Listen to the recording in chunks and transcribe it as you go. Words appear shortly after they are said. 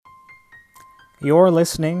You're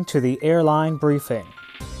listening to the Airline Briefing,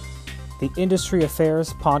 the industry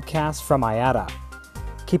affairs podcast from IATA,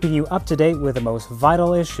 keeping you up to date with the most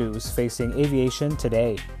vital issues facing aviation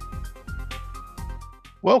today.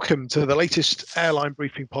 Welcome to the latest Airline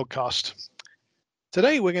Briefing podcast.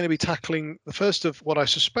 Today we're going to be tackling the first of what I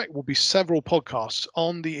suspect will be several podcasts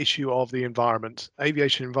on the issue of the environment,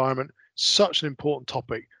 aviation environment, such an important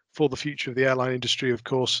topic for the future of the airline industry, of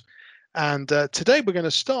course. And today we're going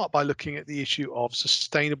to start by looking at the issue of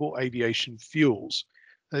sustainable aviation fuels.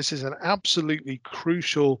 This is an absolutely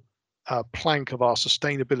crucial plank of our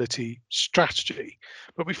sustainability strategy.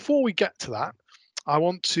 But before we get to that, I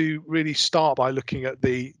want to really start by looking at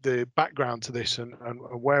the background to this and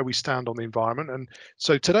where we stand on the environment. And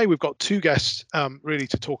so today we've got two guests really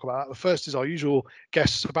to talk about that. The first is our usual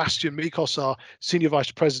guest, Sebastian Mikos, our Senior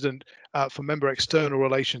Vice President for Member External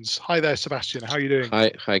Relations. Hi there, Sebastian. How are you doing?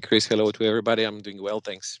 Hi, Chris. Hello to everybody. I'm doing well,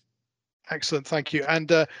 thanks. Excellent, thank you.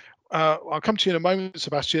 And I'll come to you in a moment,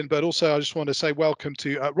 Sebastian, but also I just want to say welcome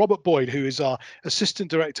to Robert Boyd, who is our Assistant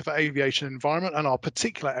Director for Aviation and Environment and our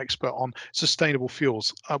particular expert on sustainable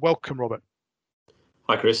fuels. Welcome, Robert.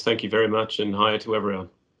 Hi, Chris. Thank you very much, and hi to everyone.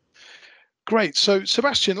 Great. So,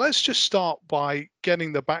 Sebastian, let's just start by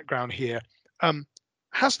getting the background here.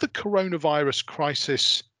 Has the coronavirus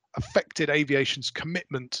crisis affected aviation's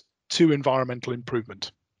commitment to environmental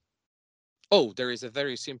improvement? Oh, there is a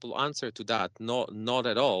very simple answer to that. Not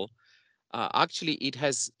at all. Actually, it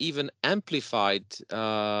has even amplified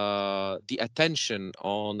the attention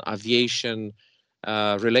on aviation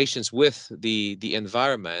relations with the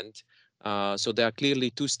environment. So there are clearly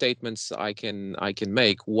two statements I can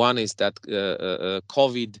make. One is that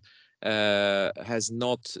COVID has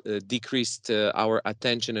not decreased our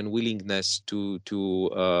attention and willingness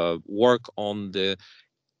to work on the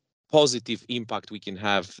positive impact we can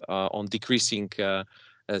have on decreasing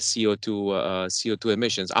CO2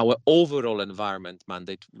 emissions, our overall environment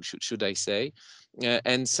mandate, should I say.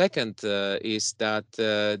 And second is that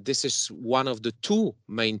this is one of the two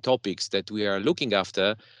main topics that we are looking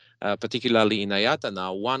after, particularly in IATA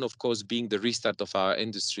now. One, of course, being the restart of our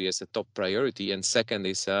industry as a top priority, and second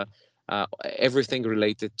is everything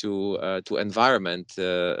related to environment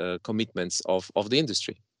commitments of the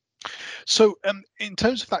industry. So in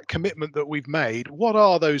terms of that commitment that we've made, what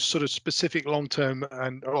are those sort of specific long-term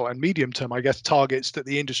and medium-term, I guess, targets that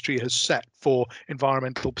the industry has set for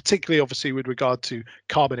environmental, particularly obviously with regard to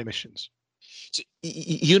carbon emissions?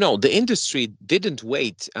 You know, the industry didn't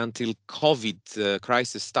wait until COVID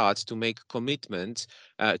crisis starts to make commitments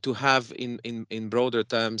to have in broader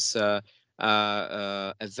terms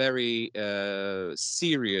a very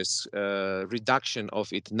serious reduction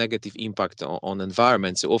of its negative impact on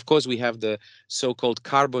environment. So, of course, we have the so-called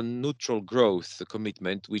carbon neutral growth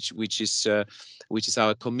commitment, which is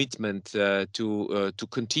our commitment to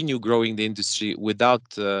continue growing the industry without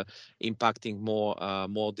impacting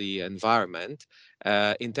more the environment.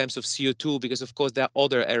 In terms of CO2, because of course there are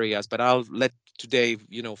other areas, but I'll let today,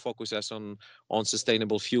 focus us on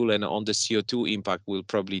sustainable fuel and on the CO2 impact. We'll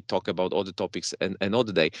probably talk about other topics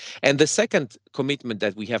another day. And the second commitment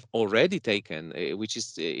that we have already taken, which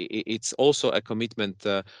is it's also a commitment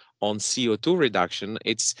on CO2 reduction,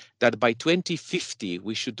 it's that by 2050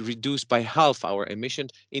 we should reduce by half our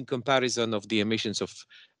emissions in comparison of the emissions of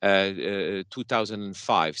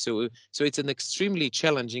 2005. So it's an extremely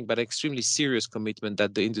challenging but extremely serious commitment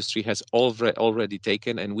that the industry has already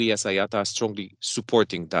taken, and we as IATA are strongly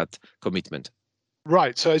supporting that commitment.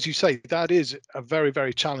 Right. So as you say, that is a very,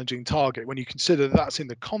 very challenging target when you consider that's in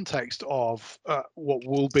the context of what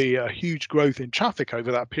will be a huge growth in traffic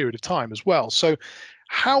over that period of time as well. So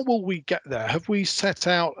how will we get there? Have we set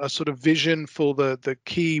out a sort of vision for the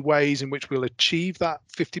key ways in which we'll achieve that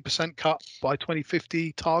 50% cut by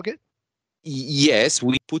 2050 target? Yes,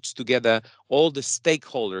 we put together all the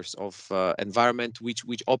stakeholders of environment which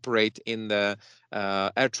operate in the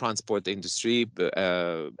air transport industry,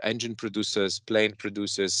 engine producers, plane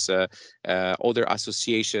producers, other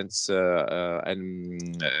associations,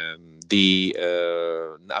 and the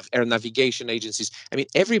air navigation agencies. I mean,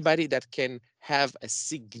 everybody that can have a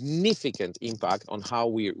significant impact on how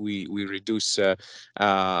we reduce the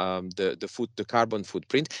carbon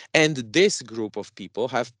footprint. And this group of people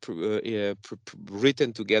have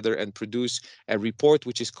written together and produced a report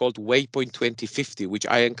which is called Waypoint 2050, which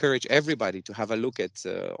I encourage everybody to have a look at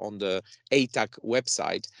on the ATAC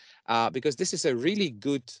website, because this is a really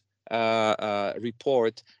good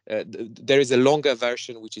report. There is a longer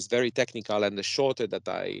version which is very technical, and the shorter that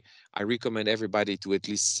I recommend everybody to at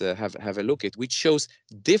least have a look at, which shows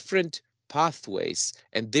different pathways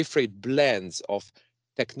and different blends of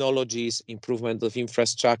technologies, improvement of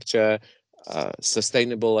infrastructure,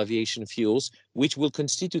 sustainable aviation fuels, which will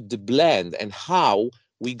constitute the blend and how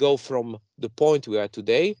we go from the point we are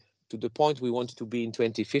today to the point we want to be in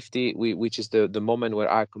 2050, which is the moment where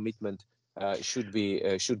our commitment should be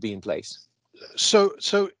in place.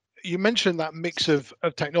 So you mentioned that mix of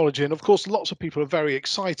technology, and of course, lots of people are very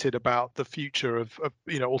excited about the future of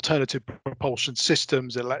alternative propulsion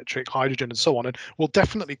systems, electric, hydrogen, and so on. And we'll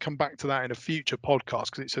definitely come back to that in a future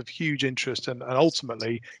podcast because it's of huge interest and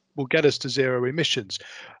ultimately will get us to zero emissions.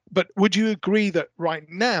 But would you agree that right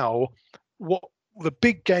now, what the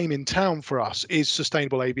big game in town for us is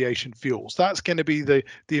sustainable aviation fuels? That's going to be the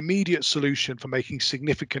immediate solution for making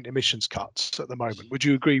significant emissions cuts at the moment. Would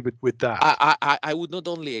you agree with that? I would not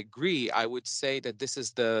only agree, I would say that this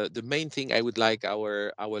is the main thing I would like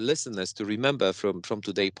our listeners to remember from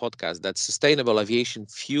today's podcast, that sustainable aviation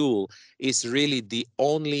fuel is really the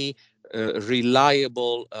only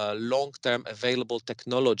reliable, long-term available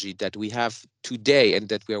technology that we have today and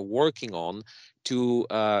that we are working on to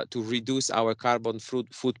reduce our carbon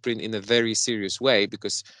footprint in a very serious way,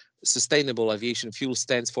 because sustainable aviation fuel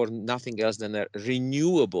stands for nothing else than a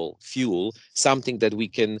renewable fuel, something that we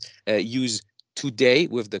can use today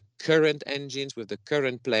with the current engines, with the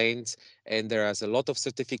current planes, and there is a lot of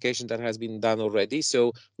certification that has been done already.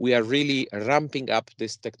 So we are really ramping up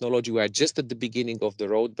this technology. We are just at the beginning of the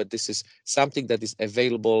road, but this is something that is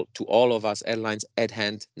available to all of us airlines at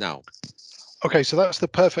hand now. Okay, so that's the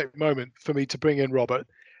perfect moment for me to bring in Robert.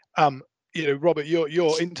 Robert,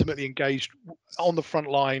 you're intimately engaged on the front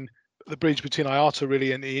line, the bridge between IATA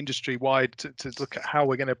really and the industry wide to look at how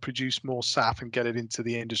we're going to produce more SAF and get it into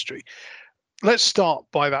the industry. Let's start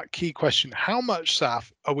by that key question. How much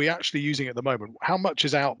SAF are we actually using at the moment? How much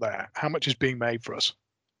is out there? How much is being made for us?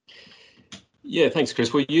 Yeah, thanks,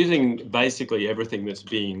 Chris. We're using basically everything that's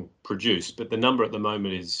being produced, but the number at the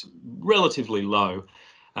moment is relatively low.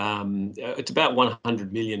 It's about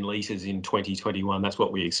 100 million litres in 2021. That's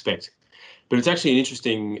what we expect. But it's actually an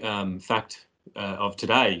interesting fact of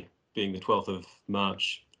today, being the 12th of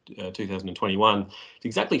March 2021. It's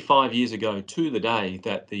exactly 5 years ago to the day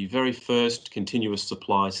that the very first continuous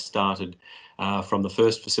supply started from the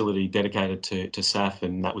first facility dedicated to SAF,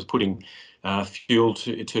 and that was putting fuel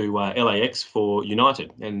to LAX for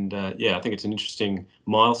United. And I think it's an interesting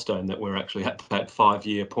milestone that we're actually at that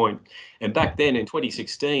 5-year point. And back then in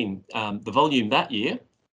 2016, the volume that year,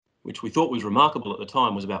 which we thought was remarkable at the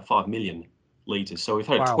time, was about 5 million litres. So we've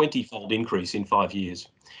had a 20-fold increase in 5 years.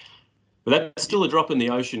 But that's still a drop in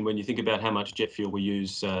the ocean when you think about how much jet fuel we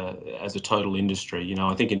use as a total industry.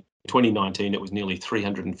 I think in 2019 it was nearly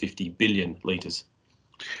 350 billion litres.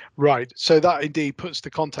 Right. So that indeed puts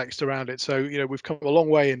the context around it. So, we've come a long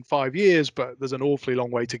way in 5 years, but there's an awfully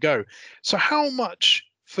long way to go. So how much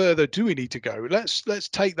further do we need to go? Let's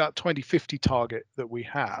take that 2050 target that we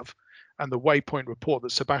have and the waypoint report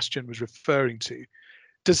that Sebastian was referring to.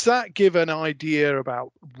 Does that give an idea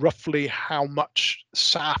about roughly how much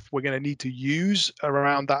SAF we're going to need to use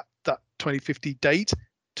around that 2050 date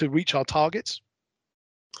to reach our targets?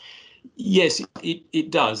 Yes,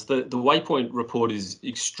 it does. The Waypoint report is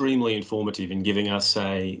extremely informative in giving us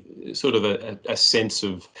a sort of a sense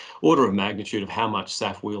of order of magnitude of how much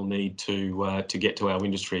SAF we'll need to get to our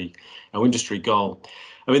industry goal.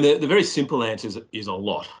 I mean, the very simple answer is a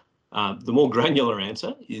lot. The more granular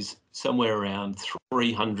answer is somewhere around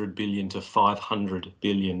 300 billion to 500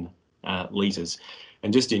 billion litres.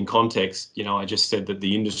 And just in context, I just said that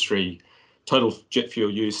the industry total jet fuel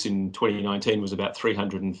use in 2019 was about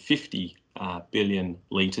 350 billion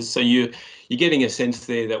litres. So you're getting a sense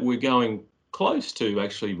there that we're going close to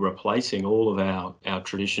actually replacing all of our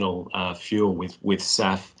traditional fuel with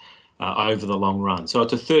SAF over the long run. So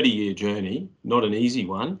it's a 30-year journey, not an easy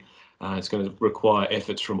one. It's going to require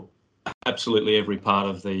efforts from absolutely every part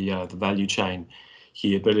of the value chain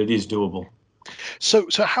here, but it is doable. So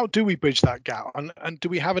how do we bridge that gap? And do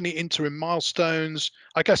we have any interim milestones?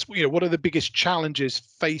 I guess, what are the biggest challenges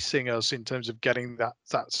facing us in terms of getting that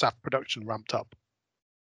SAF production ramped up?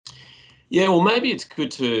 Yeah, well, maybe it's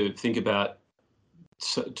good to think about,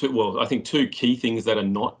 I think two key things that are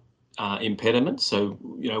not impediments. So,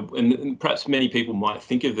 and perhaps many people might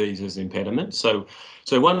think of these as impediments. So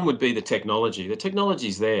one would be the technology. The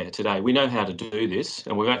technology's there today. We know how to do this,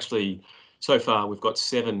 and we've actually, so far, we've got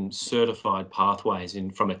 7 certified pathways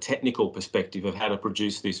from a technical perspective of how to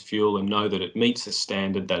produce this fuel and know that it meets the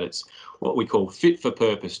standard, that it's what we call fit for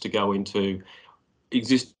purpose to go into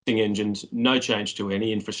existing engines, no change to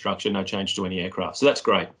any infrastructure, no change to any aircraft. So that's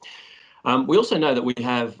great. We also know that we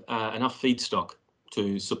have enough feedstock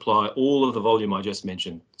to supply all of the volume I just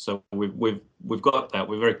mentioned. So we've got that.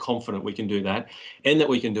 We're very confident we can do that, and that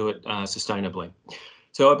we can do it sustainably.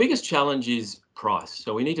 So our biggest challenge is price.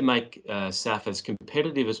 So we need to make SAF as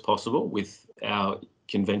competitive as possible with our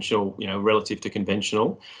conventional, relative to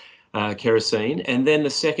conventional kerosene. And then the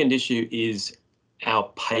second issue is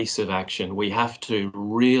our pace of action. We have to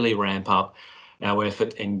really ramp up our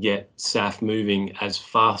effort and get SAF moving as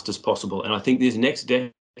fast as possible. And I think this next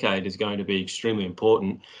decade is going to be extremely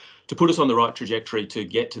important to put us on the right trajectory to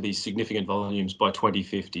get to these significant volumes by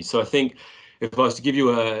 2050. So I think if I was to give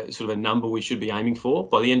you a sort of a number we should be aiming for,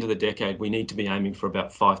 by the end of the decade, we need to be aiming for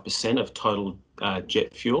about 5% of total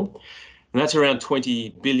jet fuel. And that's around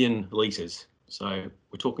 20 billion litres. So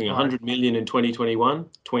we're talking 100 million in 2021,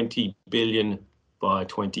 20 billion by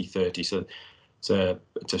 2030. So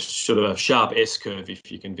it's a sort of a sharp S curve,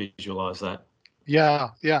 if you can visualise that. Yeah.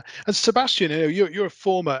 And Sebastian, you're a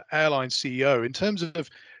former airline CEO. In terms of,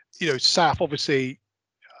 SAF, obviously,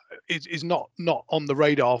 is not on the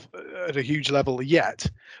radar at a huge level yet.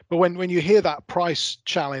 But when you hear that price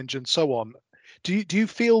challenge and so on, do you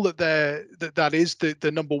feel that that is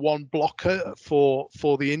the number one blocker for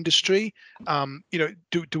the industry?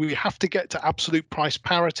 Do we have to get to absolute price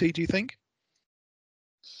parity, do you think?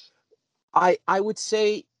 I would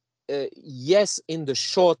say yes in the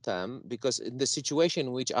short term, because in the situation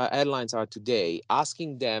in which our airlines are today,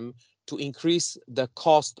 asking them to increase the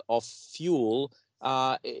cost of fuel,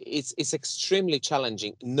 it's extremely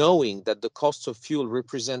challenging, knowing that the cost of fuel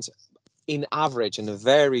represents, in average, and a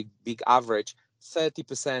very big average,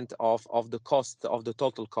 30% of the cost of the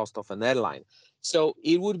total cost of an airline. So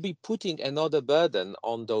it would be putting another burden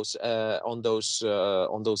on those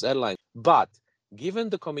airlines. But given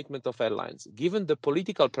the commitment of airlines, given the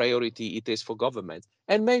political priority it is for government,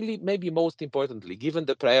 and maybe most importantly, given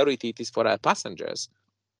the priority it is for our passengers,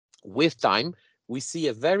 with time, we see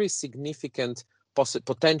a very significant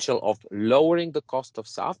potential of lowering the cost of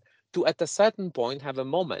SAF to, at a certain point, have a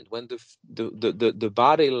moment when the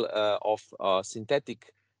barrel of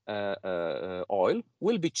synthetic oil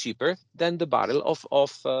will be cheaper than the barrel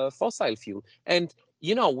of fossil fuel. And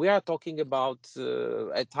we are talking about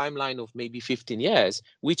a timeline of maybe 15 years,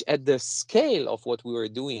 which at the scale of what we were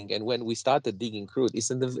doing and when we started digging crude is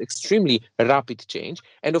an extremely rapid change.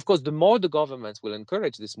 And of course, the more the governments will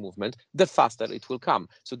encourage this movement, the faster it will come.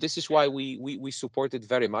 So this is why we support it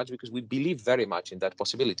very much, because we believe very much in that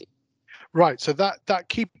possibility. Right. So that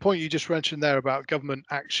key point you just mentioned there about government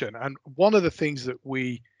action, and one of the things that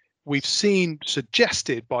we've seen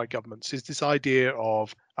suggested by governments is this idea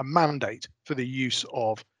of a mandate for the use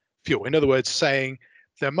of fuel. In other words, saying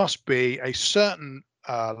there must be a certain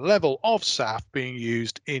level of SAF being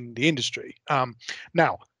used in the industry.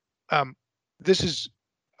 This is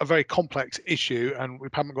a very complex issue, and we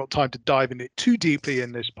haven't got time to dive in it too deeply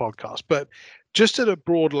in this podcast. But just at a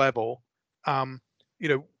broad level,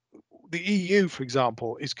 the EU, for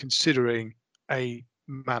example, is considering a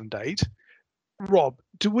mandate. Rob,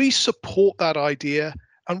 do we support that idea?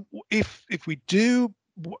 And if we do,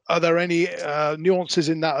 are there any nuances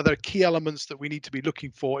in that? Are there key elements that we need to be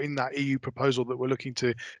looking for in that EU proposal that we're looking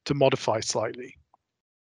to modify slightly?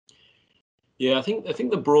 Yeah, I think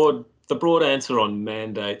the broad answer on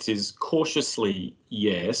mandates is cautiously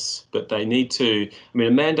yes, but they need to. I mean,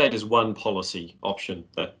 a mandate is one policy option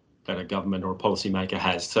that a government or a policymaker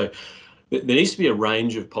has. So there needs to be a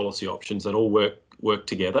range of policy options that all work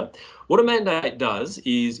together. What a mandate does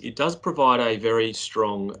is it does provide a very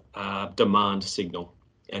strong demand signal,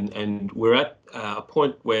 and we're at a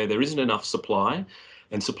point where there isn't enough supply,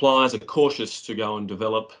 and suppliers are cautious to go and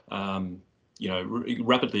develop,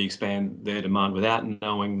 rapidly expand their demand without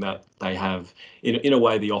knowing that they have, in a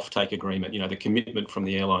way, the offtake agreement, the commitment from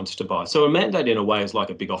the airlines to buy. So a mandate, in a way, is like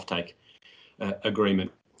a big offtake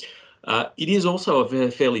agreement. It is also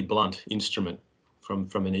a fairly blunt instrument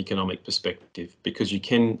from an economic perspective, because you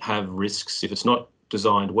can have risks if it's not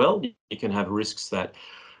designed well. You can have risks that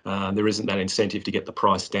there isn't that incentive to get the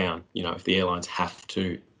price down, if the airlines have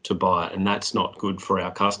to buy it, and that's not good for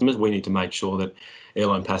our customers. We need to make sure that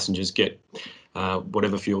airline passengers get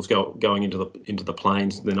whatever fuel's going into the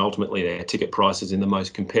planes, then ultimately their ticket prices in the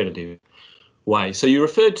most competitive way. So you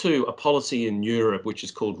referred to a policy in Europe which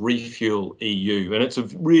is called Refuel EU, and it's a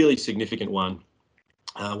really significant one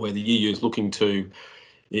where the EU is looking to,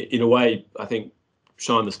 in a way, I think,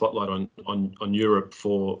 shine the spotlight on Europe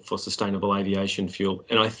for sustainable aviation fuel.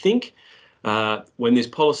 And I think when this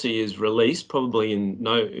policy is released, probably in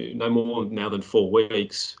no more now than 4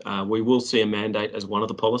 weeks, we will see a mandate as one of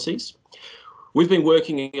the policies. We've been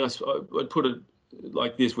working, I'd put it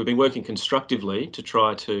like this, we've been working constructively to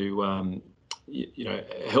try to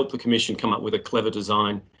help the Commission come up with a clever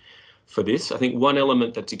design for this. I think one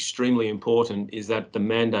element that's extremely important is that the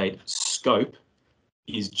mandate scope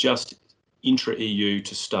is just intra-EU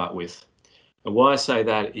to start with. And why I say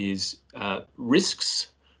that is risks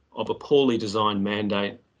of a poorly designed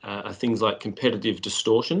mandate are things like competitive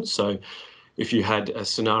distortions. So if you had a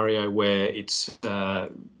scenario where it's an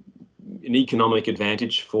economic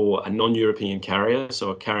advantage for a non-European carrier,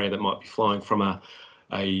 so a carrier that might be flying from a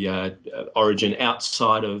origin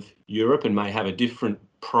outside of Europe and may have a different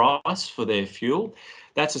price for their fuel,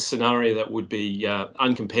 that's a scenario that would be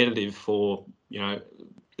uncompetitive for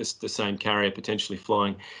the same carrier potentially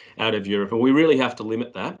flying out of Europe, and we really have to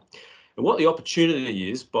limit that. And what the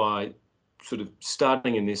opportunity is by sort of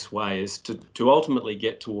starting in this way is to ultimately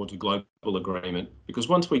get towards a global agreement, because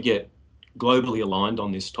once we get globally aligned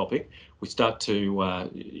on this topic, we start to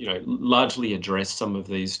largely address some of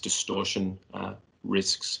these distortion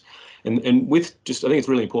risks. And with just, I think it's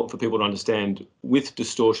really important for people to understand, with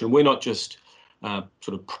distortion, we're not just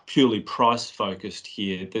sort of purely price focused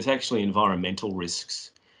here. There's actually environmental risks.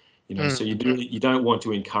 So you don't want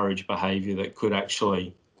to encourage behaviour that could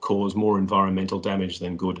actually cause more environmental damage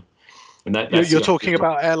than good. And you're talking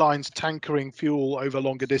about airlines tankering fuel over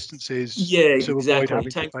longer distances to avoid having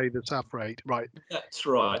to pay the SAF rate, right? That's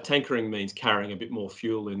right. Tankering means carrying a bit more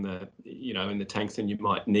fuel in the tanks than you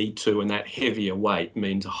might need to, and that heavier weight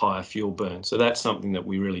means a higher fuel burn. So that's something that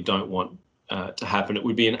we really don't want to happen. It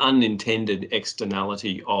would be an unintended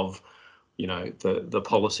externality of the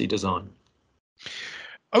policy design.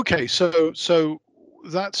 Okay, so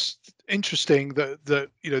that's interesting that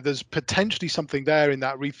there's potentially something there in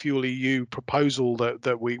that Refuel EU proposal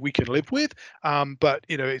that we can live with, but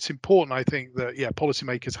it's important, I think, that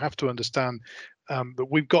policymakers have to understand that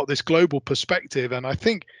we've got this global perspective. And I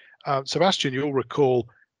think Sebastian, you'll recall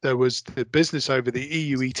there was the business over the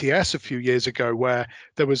EU ETS a few years ago where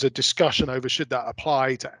there was a discussion over should that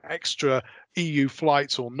apply to extra EU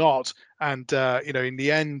flights or not, and in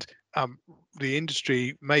the end the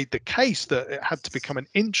industry made the case that it had to become an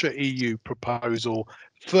intra-EU proposal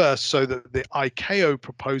first, so that the ICAO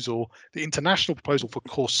proposal, the international proposal for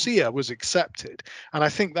Corsia, was accepted. And I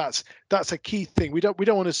think that's a key thing. We don't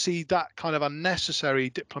want to see that kind of unnecessary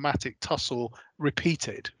diplomatic tussle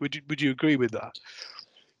repeated. Would you agree with that?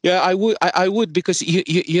 Yeah, I would, because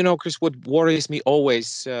Chris, what worries me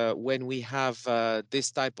always when we have this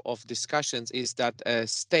type of discussions is that a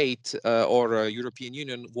state or a European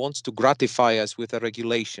Union wants to gratify us with a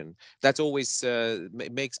regulation. That always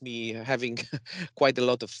makes me having quite a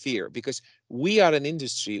lot of fear, because we are an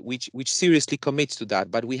industry which seriously commits to that,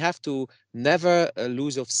 but we have to never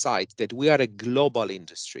lose of sight that we are a global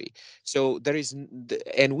industry. So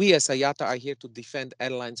and we as IATA are here to defend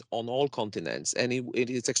airlines on all continents, and it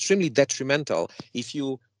is extremely detrimental if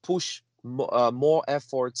you push more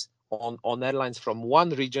efforts on airlines from one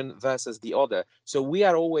region versus the other. So we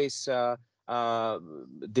are always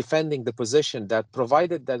defending the position that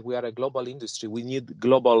provided that we are a global industry, we need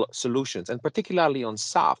global solutions, and particularly on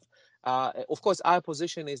SAF. Of course, our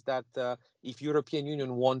position is that if European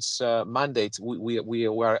Union wants mandates, we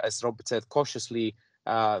were, as Robert said, cautiously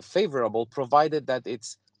favorable, provided that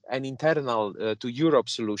it's an internal to Europe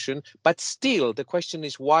solution. But still, the question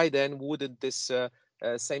is, why then wouldn't this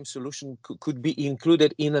same solution could be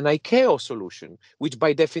included in an ICAO solution, which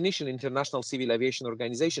by definition, International Civil Aviation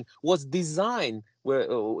Organization, was designed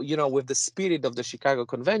with the spirit of the Chicago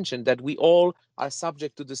Convention, that we all are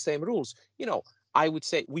subject to the same rules. I would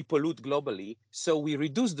say we pollute globally, so we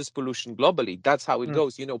reduce this pollution globally. That's how it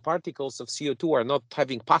goes. Particles of CO2 are not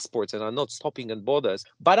having passports and are not stopping at borders.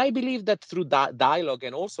 But I believe that through dialogue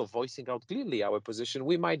and also voicing out clearly our position,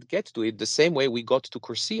 we might get to it the same way we got to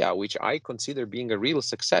Corsia, which I consider being a real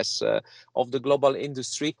success of the global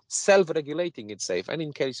industry, self-regulating itself. And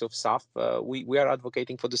in case of SAF, we are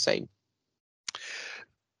advocating for the same.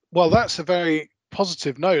 Well, that's a very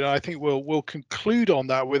positive note, and I think we'll conclude on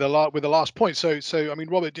that with the last point. So I mean,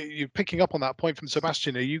 Robert, you're picking up on that point from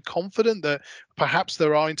Sebastian. Are you confident that perhaps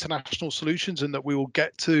there are international solutions and that we will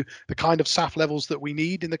get to the kind of SAF levels that we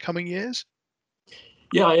need in the coming years?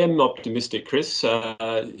 Yeah, I am optimistic, Chris. I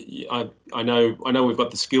know we've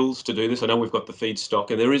got the skills to do this. I know we've got the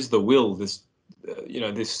feedstock, and there is the will. This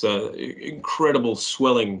incredible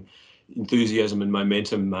swelling enthusiasm and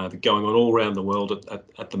momentum going on all around the world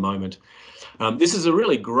at the moment. This is a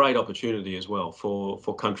really great opportunity as well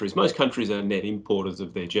for countries. Most countries are net importers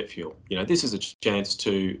of their jet fuel. This is a chance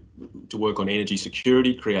to work on energy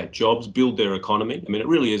security, create jobs, build their economy. I mean, it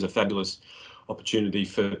really is a fabulous opportunity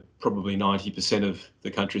for probably 90% of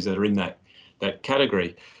the countries that are in that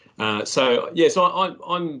category. So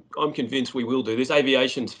I'm convinced we will do this.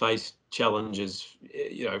 Aviation's faced challenges,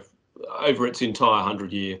 over its entire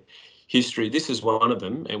 100-year history. This is one of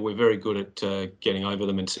them, and we're very good at getting over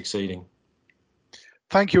them and succeeding.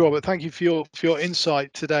 Thank you, Robert. Thank you for your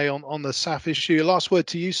insight today on the SAF issue. Last word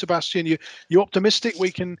to you, Sebastian. You optimistic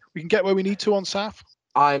we can get where we need to on SAF?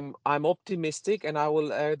 I'm optimistic, and I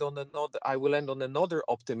will end on another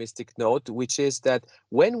optimistic note, which is that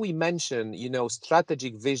when we mention,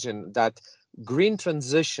 strategic vision, that green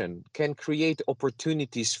transition can create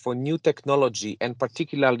opportunities for new technology and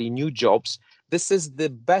particularly new jobs. This is the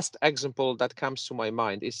best example that comes to my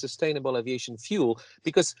mind is sustainable aviation fuel,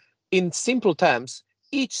 because in simple terms,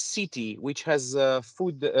 each city which has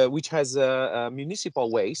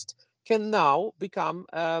municipal waste can now become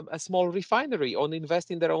a small refinery or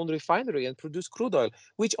invest in their own refinery and produce crude oil,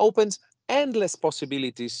 which opens endless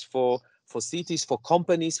possibilities for cities, for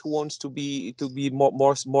companies who wants to be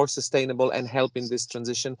more sustainable and help in this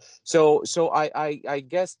transition. So I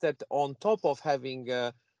guess that on top of having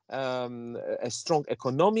a strong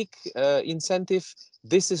economic incentive,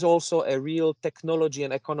 this is also a real technology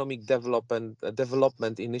and economic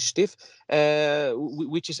development initiative,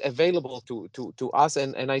 which is available to us,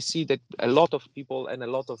 and I see that a lot of people and a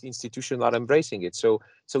lot of institutions are embracing it. So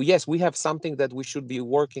yes, we have something that we should be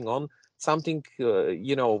working on, something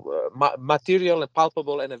material and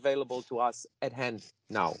palpable and available to us at hand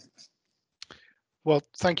now. Well,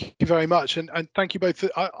 thank you very much, and thank you both.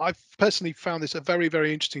 I've personally found this a very,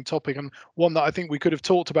 very interesting topic, and one that I think we could have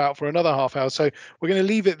talked about for another half hour. So we're going to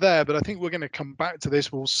leave it there, but I think we're going to come back to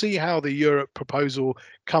this. We'll see how the Europe proposal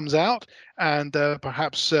comes out, and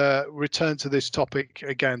perhaps return to this topic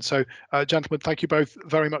again. So, gentlemen, thank you both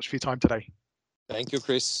very much for your time today. Thank you,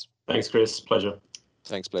 Chris. Thanks, Chris. Pleasure.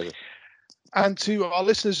 Thanks, pleasure. And to our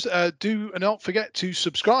listeners, do not forget to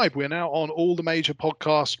subscribe. We're now on all the major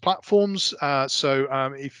podcast platforms. So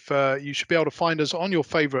if you should be able to find us on your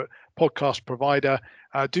favorite podcast provider,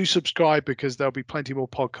 do subscribe, because there'll be plenty more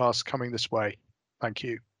podcasts coming this way. Thank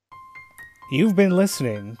you. You've been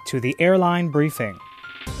listening to the Airline Briefing,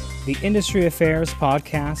 the industry affairs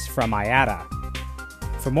podcast from IATA.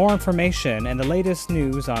 For more information and the latest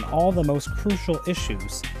news on all the most crucial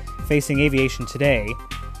issues facing aviation today,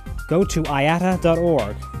 go to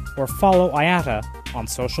iata.org or follow IATA on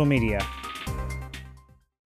social media.